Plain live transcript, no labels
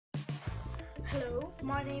Hello,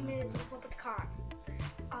 my name is Robert Karn.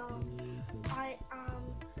 I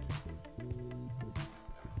am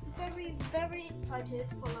very excited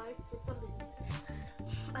for life with the Lindas.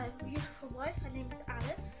 I have a beautiful wife. Her name is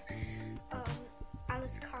Alice.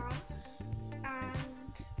 Alice Karn,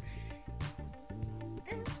 and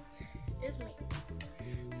this is me.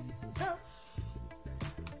 So,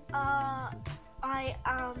 I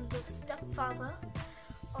am the stepfather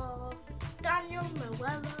of Daniel,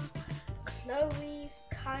 Moella, Chloe,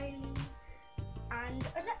 Kylie, and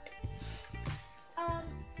Annette.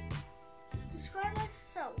 Describe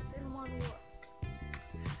myself in one word.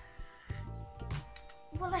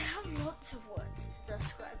 Well, I have lots of words to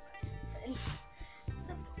describe myself in,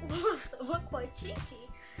 except all of them are quite cheeky.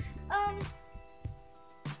 I'm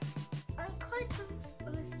quite a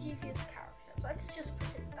mischievous character. Let's just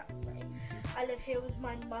put it that way. I live here with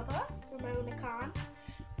my mother, Robert Karn.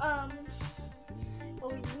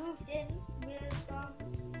 We moved in with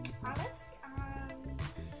Alice and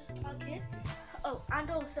our kids. Oh, and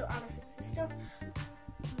also Alice's sister,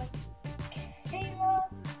 Michaela.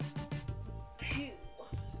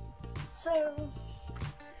 So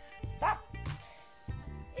that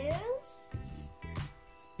is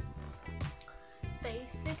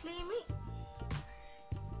basically me.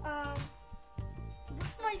 What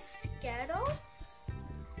am I scared of?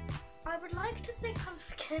 I would like to think I'm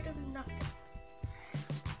scared of nothing.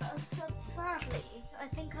 So sadly, I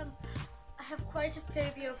think I have quite a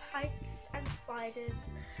phobia of heights and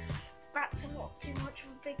spiders. Rats I'm not too much of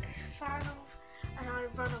a big fan of, and I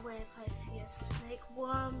run away if I see a snake.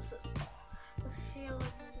 Worms, the feel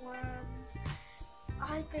of worms.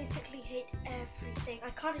 I basically hate everything. I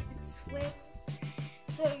can't even swim.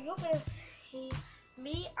 So you're gonna see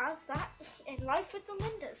me as that in Life with the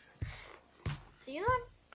Lindas. See you then.